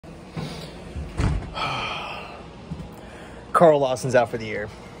Carl Lawson's out for the year.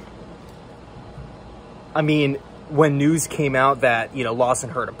 I mean, when news came out that, you know, Lawson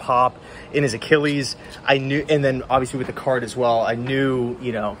hurt a pop in his Achilles, I knew, and then obviously with the card as well, I knew,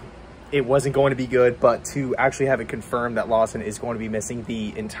 you know, it wasn't going to be good, but to actually have it confirmed that Lawson is going to be missing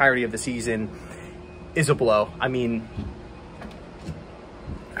the entirety of the season is a blow. I mean,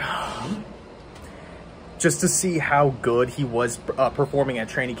 just to see how good he was performing at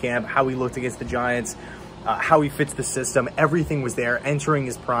training camp, how he looked against the Giants, how he fits the system, everything was there, entering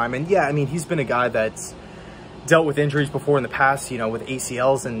his prime. And yeah, I mean, he's been a guy that's dealt with injuries before in the past, you know, with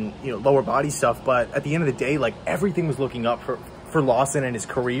ACLs and, you know, lower body stuff. But at the end of the day, like, everything was looking up for Lawson and his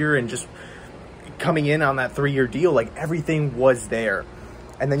career, and just coming in on that 3-year deal, like, everything was there.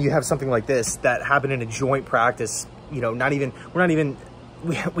 And then you have something like this that happened in a joint practice, you know,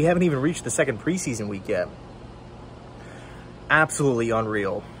 we haven't even reached the second preseason week yet. Absolutely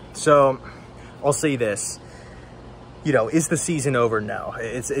unreal. So I'll say this, you know, is the season over? No,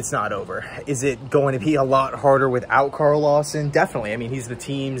 it's not over. Is it going to be a lot harder without Carl Lawson? Definitely. I mean, he's the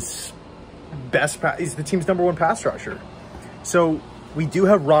team's he's the team's #1 pass rusher. So we do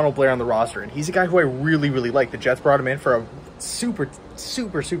have Ronald Blair on the roster, and he's a guy who I really, really like. The Jets brought him in for a super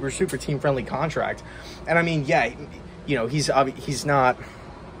team-friendly contract. And I mean, yeah, you know, he's not,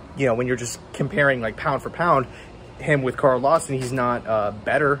 you know, when you're just comparing like pound for pound, him with Carl Lawson, he's not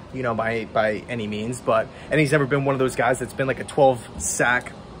better, you know, by any means, but, and he's never been one of those guys that's been like a 12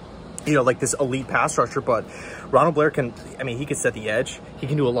 sack, you know, like this elite pass rusher. But Ronald Blair can, I mean, he can set the edge. He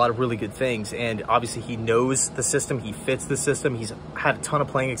can do a lot of really good things, and obviously he knows the system. He fits the system. He's had a ton of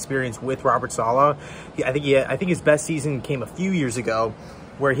playing experience with Robert Saleh. I think his best season came a few years ago,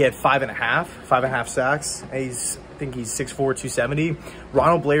 where he had 5.5 sacks. I think he's 6'4", 270.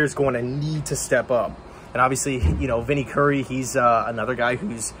 Ronald Blair is going to need to step up. And obviously, you know, Vinny Curry, he's another guy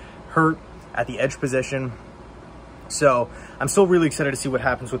who's hurt at the edge position. So I'm still really excited to see what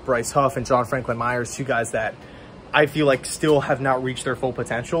happens with Bryce Huff and John Franklin Myers, two guys that I feel like still have not reached their full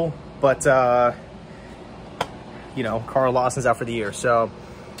potential. But, you know, Carl Lawson's out for the year. So,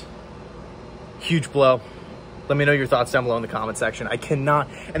 huge blow. Let me know your thoughts down below in the comment section. I cannot.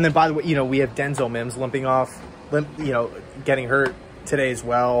 And then, by the way, you know, we have Denzel Mims you know, getting hurt today as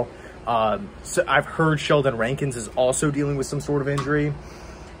well. So I've heard Sheldon Rankins is also dealing with some sort of injury.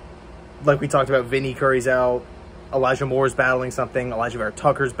 Like we talked about, Vinny Curry's out. Elijah Moore's battling something. Elijah Vera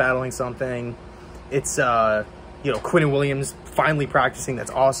Tucker's battling something. It's, you know, Quinnen Williams finally practicing.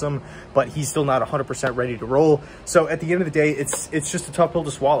 That's awesome. But he's still not 100% ready to roll. So at the end of the day, it's just a tough pill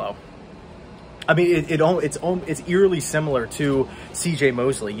to swallow. I mean, it's eerily similar to CJ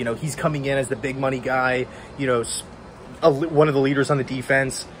Mosley. You know, he's coming in as the big money guy, you know, one of the leaders on the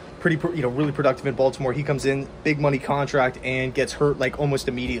defense, you know, really productive in Baltimore. He comes in, big money contract, and gets hurt like almost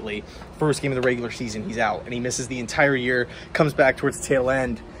immediately. First game of the regular season, he's out, and he misses the entire year, comes back towards the tail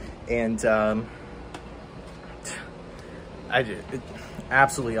end, and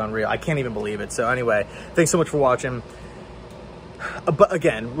absolutely unreal. I can't even believe it. So anyway, thanks so much for watching. But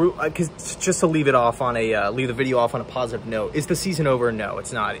again, just to leave it off on a leave the video off on a positive note, is the season over? No,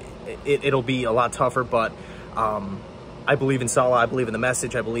 it's not. It'll be a lot tougher, but I believe in Saleh. I believe in the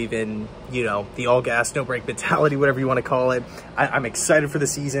message. I believe in, you know, the all gas, no break mentality, whatever you want to call it. I'm excited for the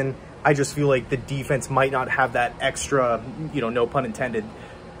season. I just feel like the defense might not have that extra, you know, no pun intended,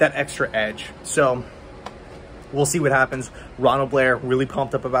 that extra edge. So we'll see what happens. Ronald Blair, really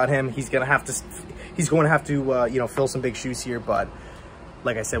pumped up about him. He's going to have to, you know, fill some big shoes here. But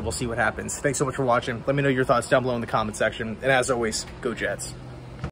like I said, we'll see what happens. Thanks so much for watching. Let me know your thoughts down below in the comment section. And as always, go Jets.